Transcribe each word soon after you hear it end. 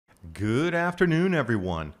Good afternoon,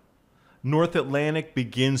 everyone. North Atlantic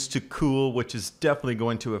begins to cool, which is definitely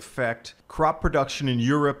going to affect crop production in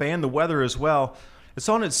Europe and the weather as well. It's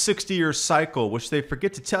on its 60-year cycle, which they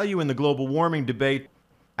forget to tell you in the global warming debate.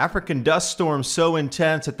 African dust storm so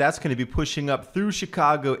intense that that's going to be pushing up through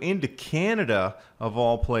Chicago into Canada, of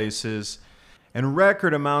all places. And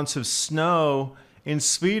record amounts of snow in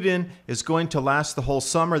Sweden is going to last the whole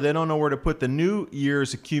summer. They don't know where to put the new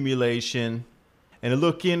year's accumulation. And a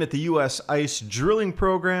look in at the U.S. Ice Drilling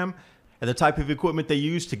Program and the type of equipment they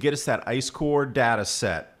use to get us that ice core data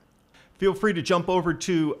set. Feel free to jump over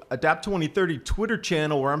to Adapt 2030 Twitter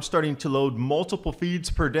channel where I'm starting to load multiple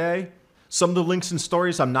feeds per day. Some of the links and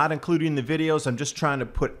stories I'm not including in the videos. I'm just trying to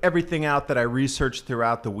put everything out that I researched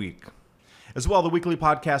throughout the week. As well, the weekly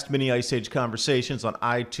podcast Mini Ice Age Conversations on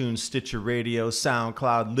iTunes, Stitcher Radio,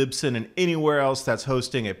 SoundCloud, Libsyn, and anywhere else that's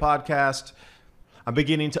hosting a podcast. I'm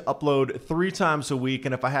beginning to upload 3 times a week,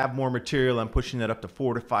 and if I have more material, I'm pushing that up to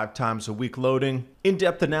 4 to 5 times a week loading.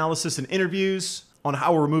 In-depth analysis and interviews on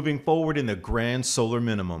how we're moving forward in the grand solar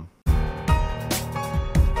minimum. Now,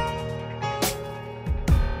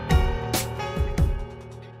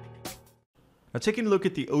 taking a look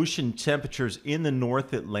at the ocean temperatures in the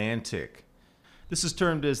North Atlantic. This is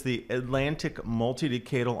termed as the Atlantic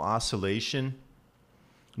Multidecadal Oscillation.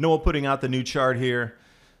 NOAA putting out the new chart here.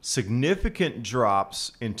 Significant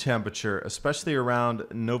drops in temperature, especially around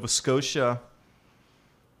Nova Scotia.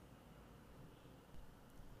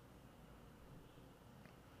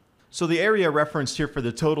 So the area referenced here for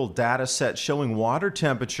the total data set showing water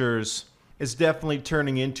temperatures is definitely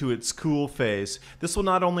turning into its cool phase. This will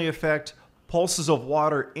not only affect pulses of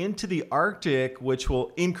water into the Arctic, which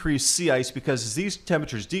will increase sea ice, because as these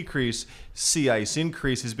temperatures decrease, sea ice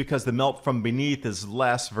increases because the melt from beneath is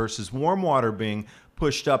less versus warm water being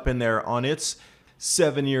pushed up in there on its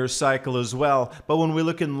 7-year cycle as well. But when we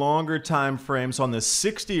look in longer time frames on the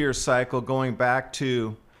 60-year cycle going back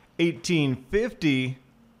to 1850,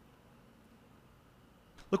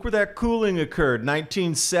 look where that cooling occurred.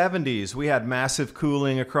 1970s, we had massive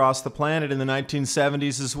cooling across the planet in the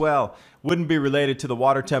 1970s as well. Wouldn't be related to the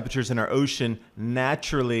water temperatures in our ocean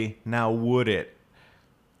naturally, now would it?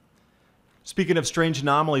 Speaking of strange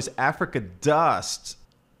anomalies, Africa dust.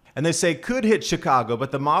 And they say could hit Chicago,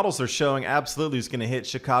 but the models are showing absolutely is going to hit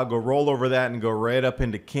Chicago, roll over that, and go right up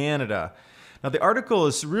into Canada. Now, the article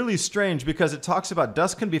is really strange because it talks about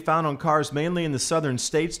dust can be found on cars mainly in the southern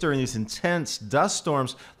states during these intense dust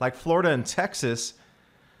storms like Florida and Texas.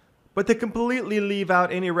 But they completely leave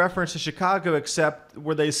out any reference to Chicago except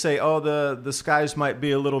where they say, oh, the skies might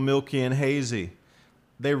be a little milky and hazy.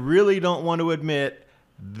 They really don't want to admit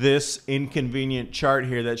this inconvenient chart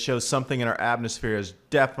here that shows something in our atmosphere has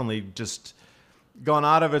definitely just gone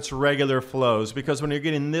out of its regular flows, because when you're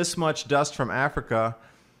getting this much dust from Africa,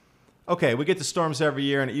 okay, we get the storms every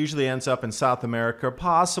year and it usually ends up in South America,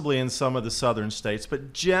 possibly in some of the southern states,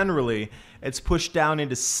 but generally it's pushed down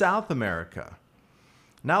into South America.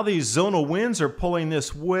 Now these zonal winds are pulling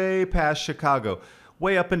this way past Chicago,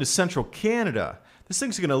 way up into central Canada. This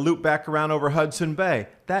thing's going to loop back around over Hudson Bay.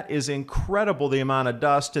 That is incredible, the amount of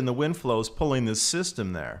dust and the wind flows pulling this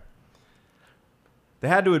system there. They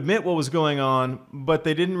had to admit what was going on, but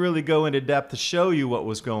they didn't really go into depth to show you what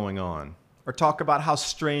was going on or talk about how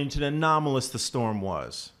strange and anomalous the storm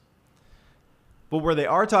was. But where they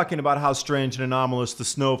are talking about how strange and anomalous the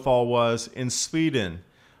snowfall was in Sweden,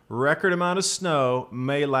 record amount of snow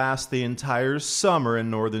may last the entire summer in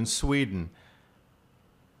northern Sweden.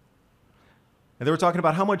 And they were talking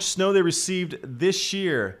about how much snow they received this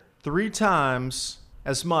year, 3 times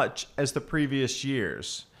as much as the previous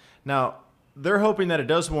years. Now, they're hoping that it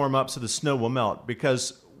does warm up so the snow will melt,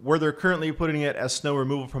 because where they're currently putting it as snow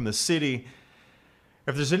removal from the city,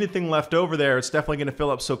 if there's anything left over there, it's definitely going to fill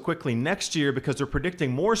up so quickly next year because they're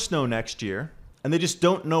predicting more snow next year, and they just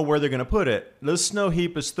don't know where they're going to put it. This snow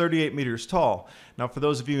heap is 38 meters tall. Now, for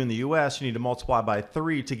those of you in the U.S., you need to multiply by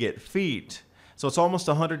 3 to get feet. So it's almost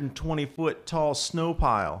a 120-foot tall snow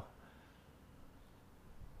pile.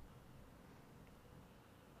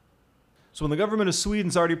 So when the government of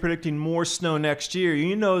Sweden's already predicting more snow next year,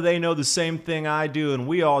 you know they know the same thing I do and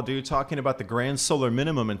we all do, talking about the grand solar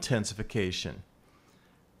minimum intensification.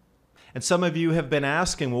 And some of you have been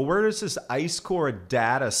asking, well, where does this ice core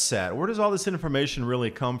data set, where does all this information really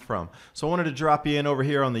come from? So I wanted to drop you in over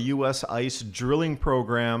here on the U.S. Ice Drilling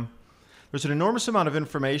Program. There's an enormous amount of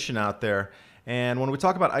information out there. And when we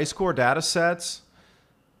talk about ice core data sets,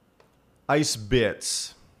 ice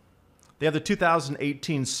bits. They have the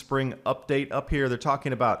 2018 spring update up here. They're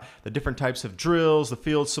talking about the different types of drills, the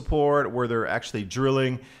field support, where they're actually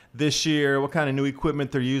drilling this year, what kind of new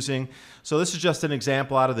equipment they're using. So this is just an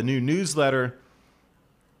example out of the new newsletter.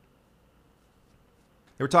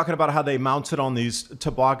 They were talking about how they mounted on these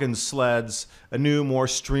toboggan sleds a new, more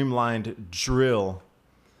streamlined drill.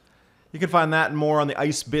 You can find that and more on the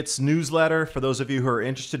Ice Bits newsletter for those of you who are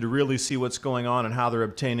interested to really see what's going on and how they're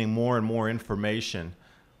obtaining more and more information.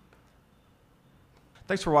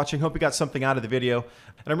 Thanks for watching. Hope you got something out of the video.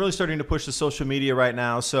 And I'm really starting to push the social media right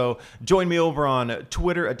now, so join me over on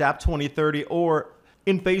Twitter, Adapt2030, or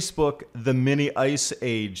in Facebook, the Mini Ice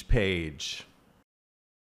Age page.